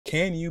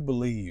Can you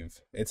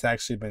believe it's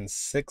actually been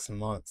 6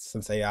 months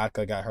since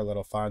Ayaka got her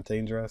little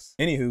Fontaine dress?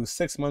 Anywho,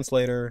 6 months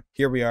later,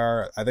 here we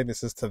are. I think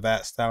this is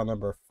Teyvat style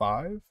number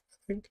 5, I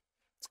think.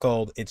 It's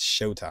called It's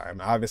Showtime.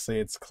 Obviously,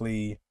 it's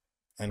Klee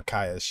and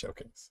Kaeya's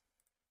showcase.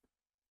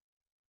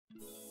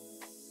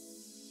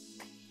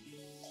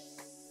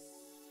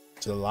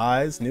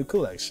 July's new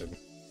collection.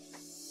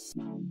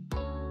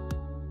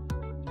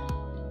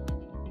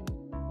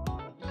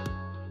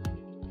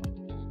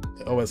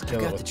 They always kill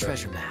it with I got the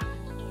treasure map.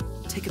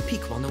 Take a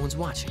peek while no one's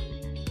watching.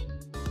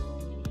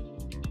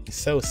 He's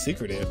so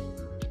secretive.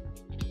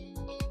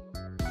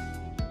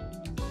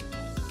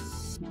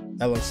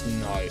 That looks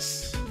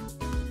nice.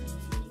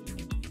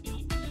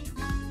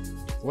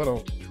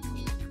 Little.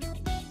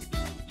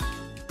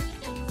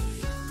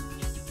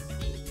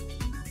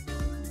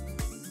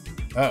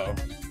 Uh-oh.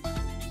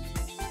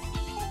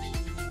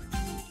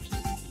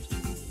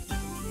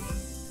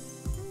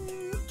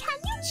 Can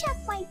you check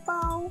my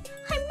bow?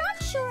 I'm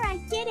not sure I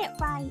did it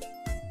right.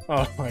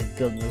 Oh my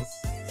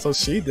goodness. So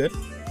she did?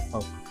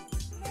 Oh.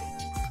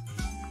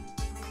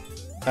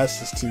 That's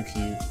just too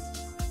cute.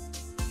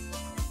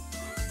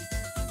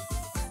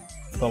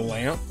 The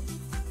lamp?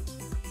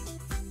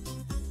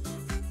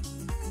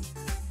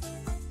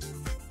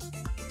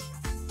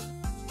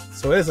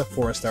 So it is a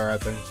 4-star, I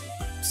think.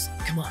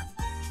 Psst, come on.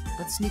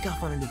 Let's sneak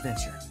off on an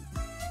adventure.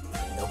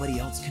 Nobody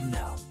else can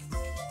know.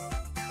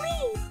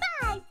 Klee,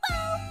 bye,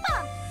 bow,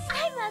 bow.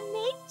 I'm a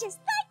maid just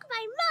like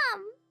my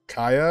mom.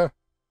 Kaeya?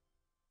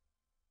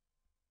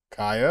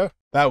 Kaeya?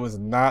 That was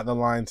not the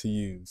line to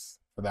use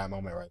for that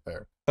moment right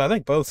there. But I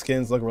think both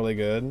skins look really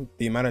good.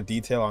 The amount of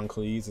detail on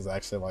Klee's is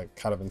actually like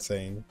kind of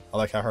insane. I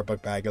like how her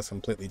book bag is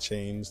completely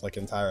changed, like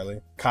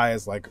entirely.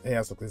 Kaeya's like, he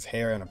has like his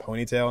hair in a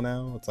ponytail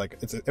now. It's like,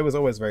 it was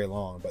always very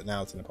long, but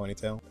now it's in a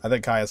ponytail. I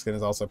think Kaeya's skin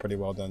is also pretty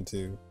well done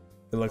too.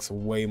 It looks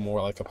way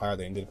more like a pirate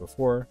than it did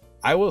before.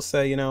 I will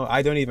say, you know,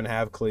 I don't even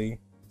have Klee,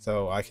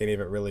 so I can't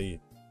even really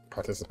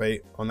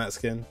participate on that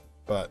skin.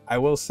 But I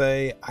will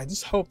say, I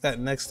just hope that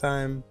next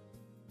time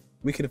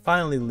we can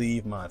finally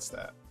leave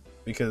Mondstadt,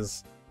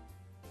 because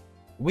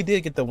we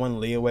did get the one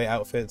Leeway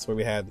outfits where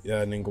we had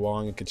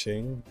Ningguang and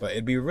Keqing, but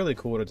it'd be really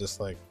cool to just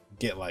like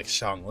get like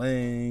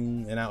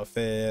Xiangling an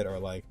outfit, or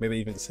like maybe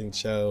even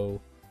Xingqiu,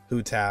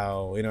 Hu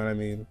Tao, you know what I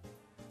mean?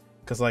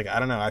 Because like, I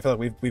don't know, I feel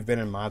like we've been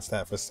in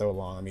Mondstadt for so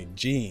long. I mean,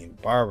 Jean,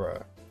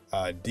 Barbara,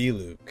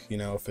 D-Luke, you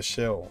know,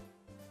 Fashil,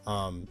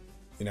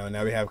 you know,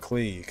 now we have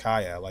Klee,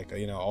 Kaeya, like,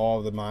 you know,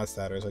 all the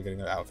Mondstadters are getting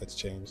their outfits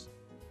changed.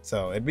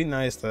 So it'd be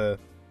nice to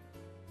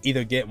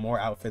either get more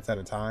outfits at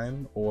a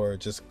time or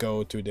just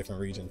go to a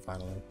different region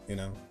finally, you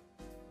know?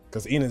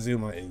 Because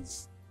Inazuma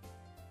is,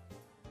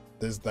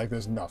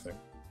 there's nothing.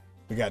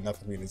 We got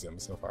nothing from Inazuma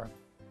so far.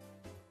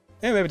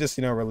 And maybe just,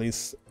 you know,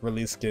 release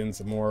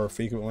skins more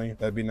frequently.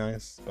 That'd be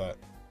nice. But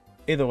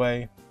either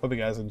way, hope you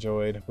guys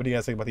enjoyed. What do you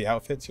guys think about the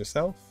outfits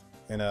yourself?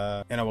 And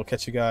I will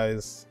catch you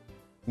guys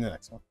in the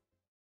next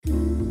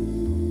one.